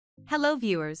Hello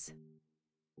viewers.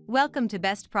 Welcome to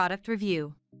Best Product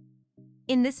Review.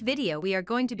 In this video we are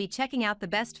going to be checking out the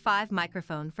best 5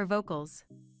 microphone for vocals.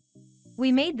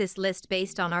 We made this list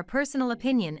based on our personal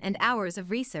opinion and hours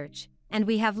of research, and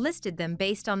we have listed them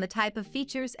based on the type of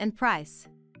features and price.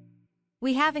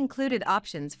 We have included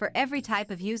options for every type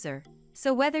of user,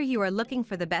 so whether you are looking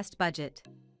for the best budget.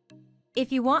 If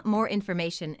you want more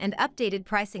information and updated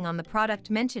pricing on the product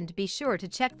mentioned, be sure to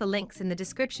check the links in the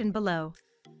description below.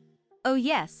 Oh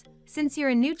yes, since you're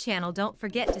a new channel, don't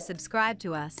forget to subscribe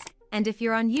to us, and if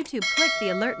you're on YouTube, click the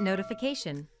alert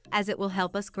notification, as it will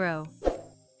help us grow.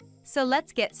 So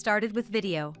let's get started with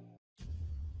video.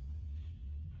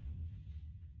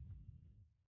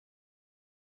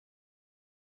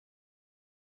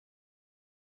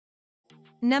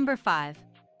 Number 5.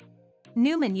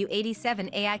 Neumann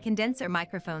U87 Ai Condenser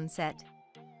Microphone Set.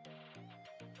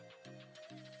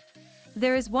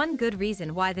 There is one good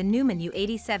reason why the Neumann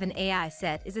U87 AI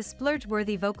set is a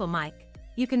splurge-worthy vocal mic.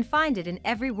 You can find it in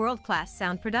every world-class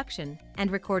sound production and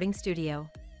recording studio.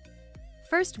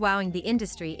 First wowing the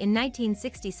industry in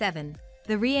 1967,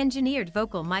 the re-engineered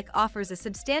vocal mic offers a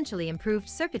substantially improved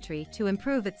circuitry to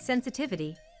improve its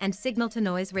sensitivity and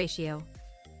signal-to-noise ratio.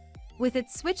 With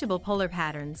its switchable polar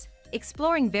patterns,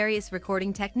 exploring various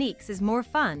recording techniques is more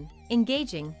fun,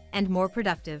 engaging, and more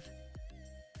productive.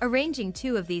 Arranging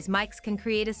 2 of these mics can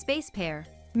create a space pair,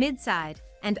 mid-side,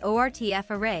 and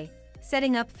ORTF array.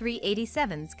 Setting up 3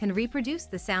 87s can reproduce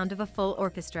the sound of a full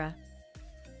orchestra.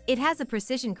 It has a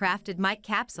precision-crafted mic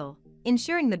capsule,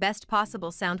 ensuring the best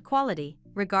possible sound quality,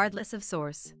 regardless of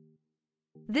source.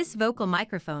 This vocal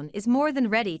microphone is more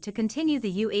than ready to continue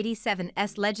the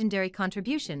U87's legendary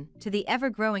contribution to the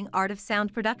ever-growing art of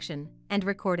sound production and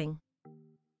recording.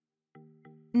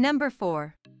 Number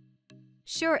 4.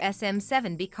 Shure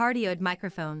SM7B Cardioid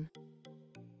Microphone.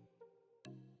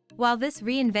 While this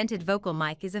reinvented vocal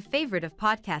mic is a favorite of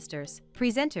podcasters,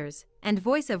 presenters, and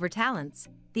voiceover talents,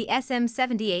 the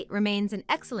SM78 remains an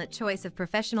excellent choice of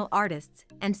professional artists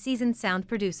and seasoned sound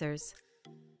producers.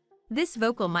 This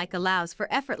vocal mic allows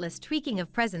for effortless tweaking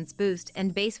of presence boost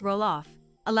and bass roll-off,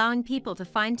 allowing people to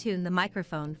fine-tune the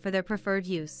microphone for their preferred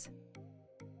use.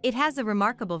 It has a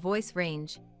remarkable voice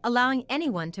range, allowing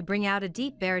anyone to bring out a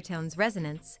deep baritone's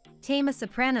resonance, tame a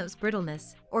soprano's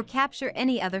brittleness, or capture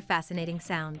any other fascinating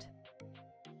sound.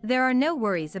 There are no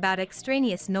worries about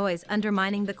extraneous noise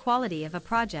undermining the quality of a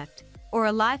project or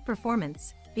a live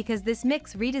performance, because this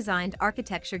mix redesigned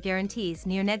architecture guarantees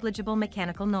near-negligible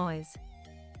mechanical noise.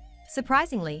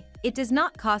 Surprisingly, it does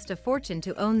not cost a fortune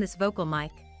to own this vocal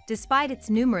mic, despite its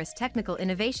numerous technical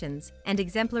innovations and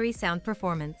exemplary sound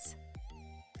performance.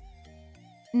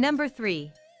 Number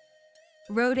 3.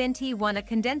 Rode NT1 A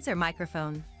Condenser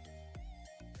Microphone.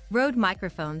 Rode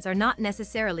microphones are not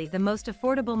necessarily the most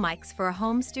affordable mics for a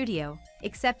home studio,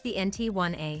 except the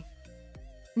NT1A.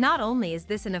 Not only is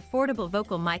this an affordable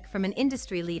vocal mic from an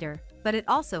industry leader, but it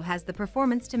also has the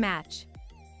performance to match.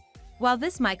 While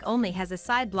this mic only has a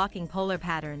side-blocking polar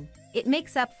pattern, it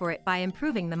makes up for it by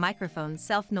improving the microphone's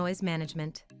self-noise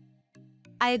management.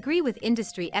 I agree with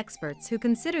industry experts who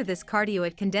consider this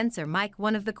cardioid condenser mic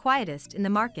one of the quietest in the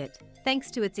market,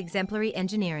 thanks to its exemplary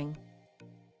engineering.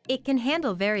 It can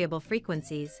handle variable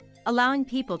frequencies, allowing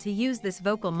people to use this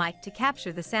vocal mic to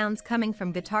capture the sounds coming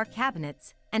from guitar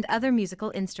cabinets and other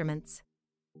musical instruments.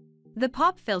 The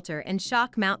pop filter and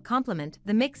shock mount complement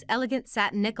the mic's elegant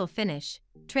satin nickel finish,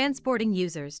 transporting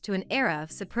users to an era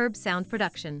of superb sound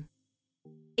production.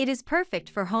 It is perfect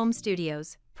for home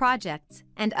studios, projects,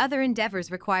 and other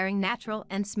endeavors requiring natural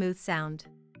and smooth sound.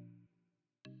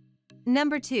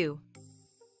 Number 2.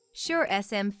 Shure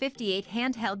SM58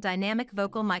 Handheld Dynamic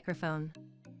Vocal Microphone.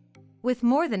 With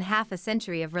more than half a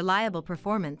century of reliable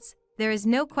performance, there is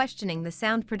no questioning the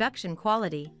sound production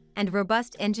quality and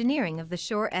robust engineering of the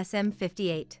Shure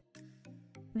SM58.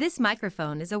 This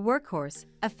microphone is a workhorse,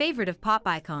 a favorite of pop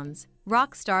icons,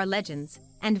 rock star legends,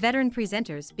 and veteran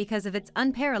presenters because of its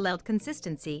unparalleled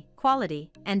consistency, quality,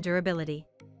 and durability.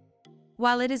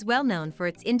 While it is well known for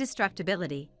its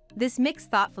indestructibility, this mic's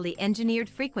thoughtfully engineered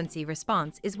frequency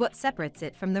response is what separates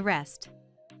it from the rest.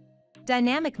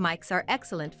 Dynamic mics are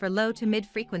excellent for low to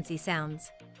mid-frequency sounds,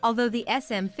 although the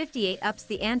SM58 ups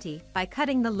the ante by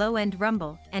cutting the low-end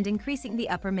rumble and increasing the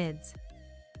upper mids.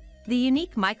 The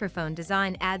unique microphone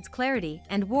design adds clarity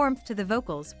and warmth to the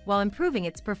vocals while improving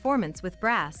its performance with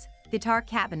brass, guitar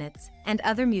cabinets, and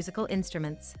other musical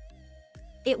instruments.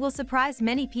 It will surprise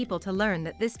many people to learn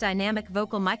that this dynamic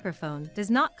vocal microphone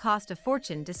does not cost a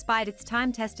fortune despite its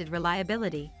time-tested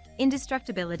reliability,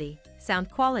 indestructibility, sound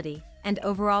quality, and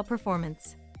overall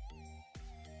performance.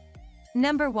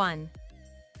 Number 1.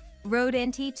 Rode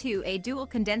NT2A Dual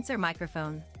Condenser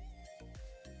Microphone.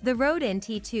 The Rode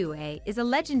NT2A is a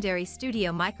legendary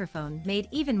studio microphone made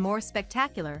even more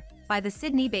spectacular by the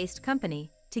Sydney-based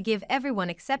company to give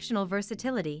everyone exceptional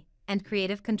versatility and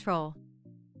creative control.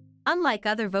 Unlike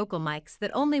other vocal mics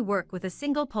that only work with a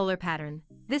single polar pattern,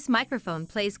 this microphone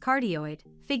plays cardioid,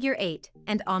 figure 8,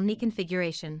 and omni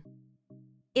configuration.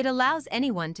 It allows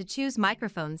anyone to choose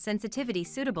microphone sensitivity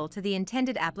suitable to the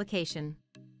intended application.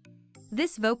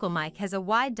 This vocal mic has a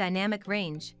wide dynamic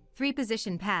range,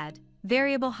 3-position pad,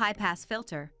 variable high-pass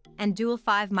filter, and dual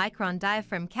 5-micron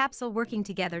diaphragm capsule working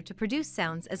together to produce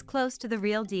sounds as close to the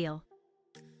real deal.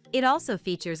 It also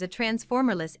features a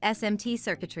transformerless SMT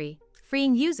circuitry,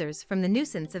 freeing users from the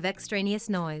nuisance of extraneous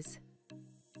noise.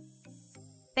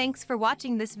 Thanks for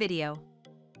watching this video.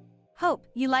 Hope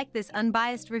you like this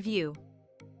unbiased review.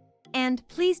 And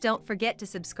please don't forget to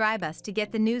subscribe us to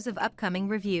get the news of upcoming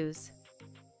reviews.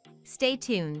 Stay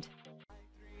tuned.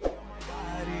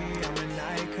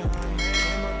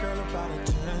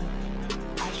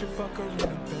 Fuck her in the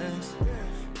Benz.